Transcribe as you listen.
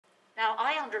Now,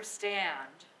 I understand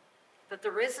that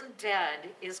the risen dead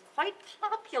is quite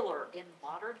popular in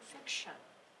modern fiction.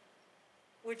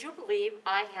 Would you believe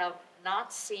I have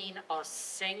not seen a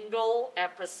single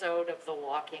episode of The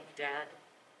Walking Dead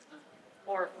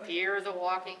or Fear the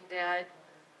Walking Dead?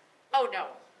 Oh no,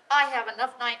 I have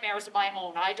enough nightmares of my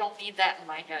own. I don't need that in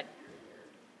my head.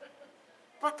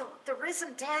 But the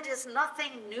risen dead is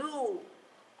nothing new.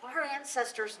 Our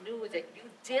ancestors knew that you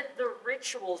did the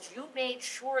rituals. You made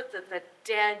sure that the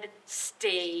dead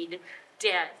stayed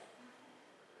dead.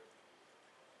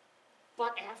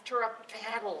 But after a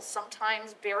battle,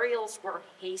 sometimes burials were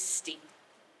hasty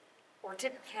or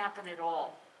didn't happen at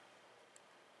all.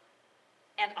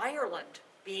 And Ireland,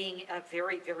 being a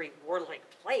very, very warlike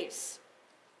place,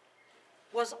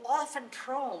 was often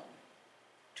prone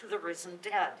to the risen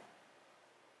dead.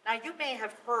 Now, you may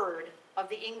have heard of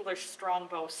the English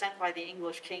strongbow sent by the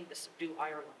English king to subdue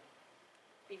Ireland.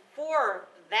 Before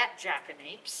that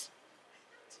jackanapes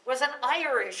was an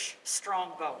Irish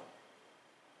strongbow,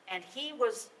 and he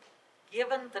was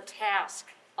given the task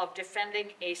of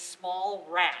defending a small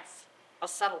rath, a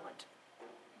settlement,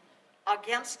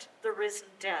 against the risen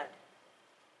dead,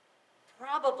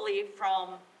 probably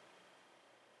from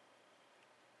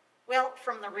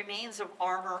the remains of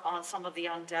armor on some of the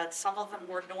undead. Some of them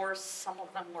were Norse, some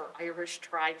of them were Irish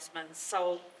tribesmen,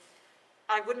 so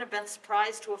I wouldn't have been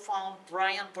surprised to have found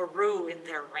Brian Boru in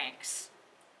their ranks.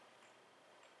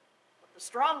 But the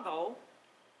strongbow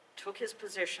took his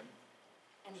position,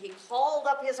 and he called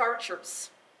up his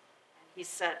archers, and he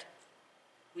said,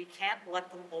 "We can't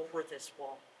let them over this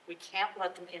wall. We can't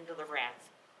let them into the rath.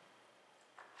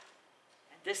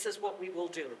 And this is what we will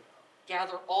do.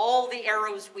 Gather all the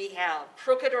arrows we have,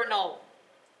 crooked or no,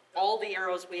 all the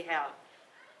arrows we have.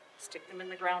 Stick them in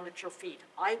the ground at your feet.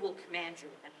 I will command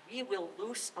you, and we will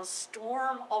loose a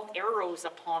storm of arrows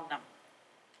upon them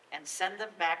and send them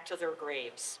back to their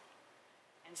graves."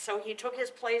 And so he took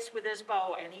his place with his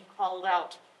bow, and he called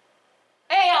out,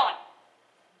 "Aeon,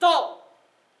 do,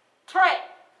 tre,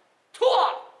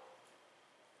 tua!"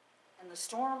 And the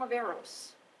storm of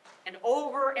arrows, and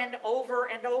over and over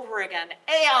and over again,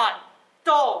 "Aeon,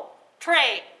 do,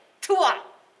 tre, tua!"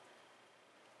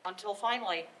 Until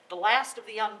finally, the last of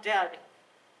the undead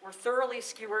were thoroughly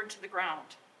skewered to the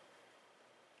ground.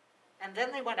 And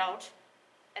then they went out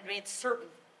and made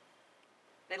certain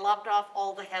they lopped off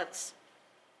all the heads.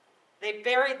 They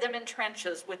buried them in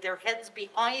trenches with their heads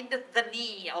behind the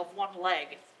knee of one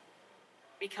leg,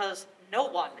 because no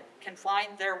one can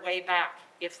find their way back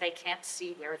if they can't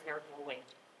see where they're going.